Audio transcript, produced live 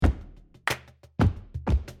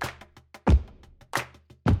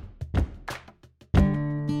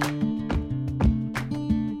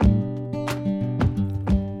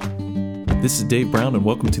This is Dave Brown, and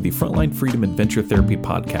welcome to the Frontline Freedom Adventure Therapy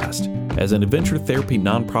Podcast. As an adventure therapy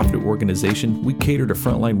nonprofit organization, we cater to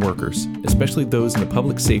frontline workers, especially those in the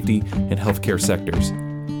public safety and healthcare sectors.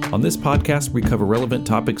 On this podcast, we cover relevant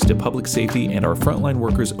topics to public safety and our frontline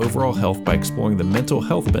workers' overall health by exploring the mental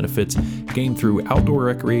health benefits gained through outdoor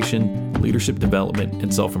recreation, leadership development,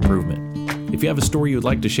 and self-improvement. If you have a story you would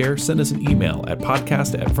like to share, send us an email at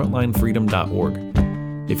podcast@frontlinefreedom.org.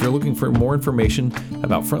 If you're looking for more information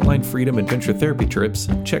about Frontline Freedom Adventure Therapy trips,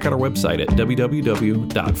 check out our website at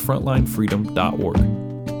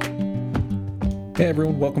www.frontlinefreedom.org. Hey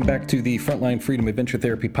everyone, welcome back to the Frontline Freedom Adventure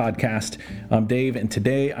Therapy Podcast. I'm Dave, and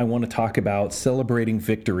today I want to talk about celebrating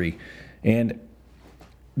victory. And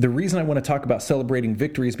the reason I want to talk about celebrating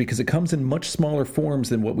victory is because it comes in much smaller forms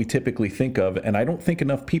than what we typically think of, and I don't think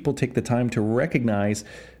enough people take the time to recognize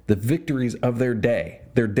the victories of their day,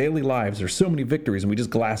 their daily lives. There's so many victories, and we just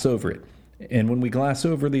glass over it. And when we glass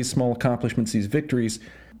over these small accomplishments, these victories,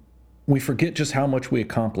 we forget just how much we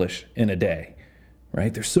accomplish in a day,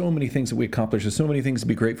 right? There's so many things that we accomplish. There's so many things to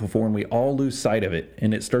be grateful for, and we all lose sight of it,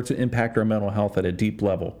 and it starts to impact our mental health at a deep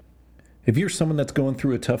level. If you're someone that's going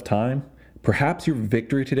through a tough time, perhaps your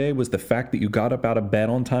victory today was the fact that you got up out of bed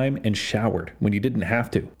on time and showered when you didn't have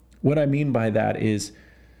to. What I mean by that is,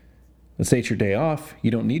 let's say it's your day off,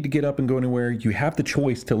 you don't need to get up and go anywhere, you have the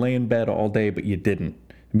choice to lay in bed all day, but you didn't.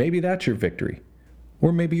 Maybe that's your victory.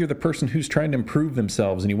 Or maybe you're the person who's trying to improve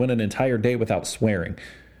themselves and you went an entire day without swearing.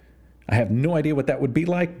 I have no idea what that would be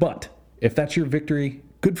like, but if that's your victory,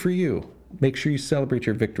 good for you. Make sure you celebrate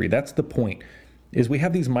your victory. That's the point, is we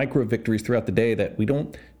have these micro victories throughout the day that we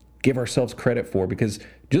don't give ourselves credit for, because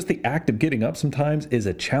just the act of getting up sometimes is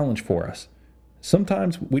a challenge for us.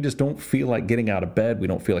 Sometimes we just don't feel like getting out of bed. We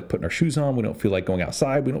don't feel like putting our shoes on. We don't feel like going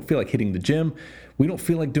outside. We don't feel like hitting the gym. We don't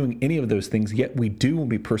feel like doing any of those things, yet we do when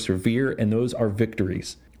we persevere, and those are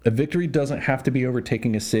victories. A victory doesn't have to be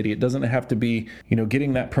overtaking a city. It doesn't have to be,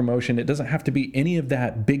 getting that promotion. It doesn't have to be any of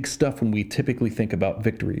that big stuff when we typically think about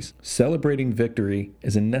victories. Celebrating victory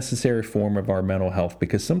is a necessary form of our mental health,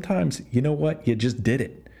 because sometimes, you know what? You just did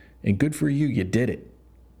it. And good for you, you did it.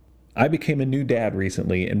 I became a new dad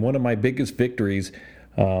recently, and one of my biggest victories,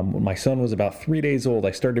 when my son was about 3 days old,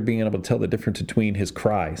 I started being able to tell the difference between his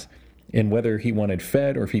cries and whether he wanted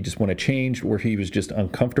fed or if he just wanted changed or if he was just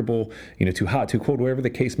uncomfortable, too hot, too cold, whatever the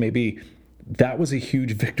case may be. That was a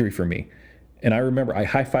huge victory for me. And I remember I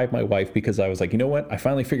high-fived my wife because I was like, you know what? I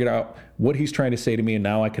finally figured out what he's trying to say to me, and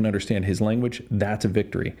now I can understand his language. That's a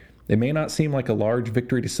victory. It may not seem like a large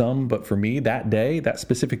victory to some, but for me, that day, that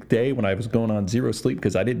specific day when I was going on zero sleep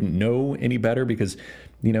because I didn't know any better, because,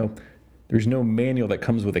 there's no manual that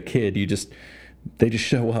comes with a kid. They just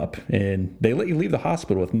show up and they let you leave the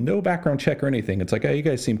hospital with no background check or anything. It's like, oh, you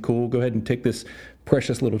guys seem cool. Go ahead and take this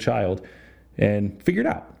precious little child and figure it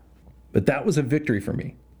out. But that was a victory for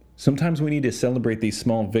me. Sometimes we need to celebrate these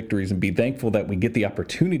small victories and be thankful that we get the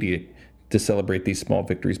opportunity to celebrate these small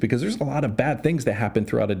victories, because there's a lot of bad things that happen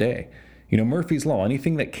throughout a day. Murphy's Law,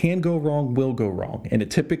 anything that can go wrong will go wrong, and it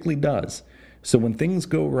typically does. So when things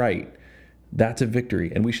go right, that's a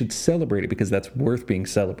victory, and we should celebrate it because that's worth being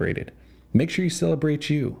celebrated. Make sure you celebrate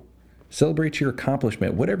you. Celebrate your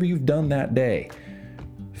accomplishment, whatever you've done that day.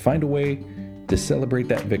 Find a way to celebrate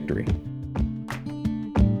that victory.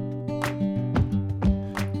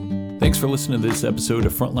 Thanks for listening to this episode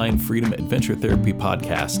of Frontline Freedom Adventure Therapy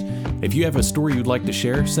Podcast. If you have a story you'd like to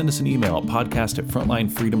share, send us an email at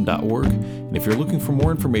podcast@frontlinefreedom.org. And if you're looking for more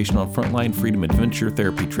information on Frontline Freedom Adventure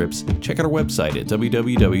Therapy trips, check out our website at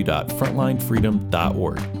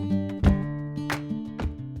www.frontlinefreedom.org.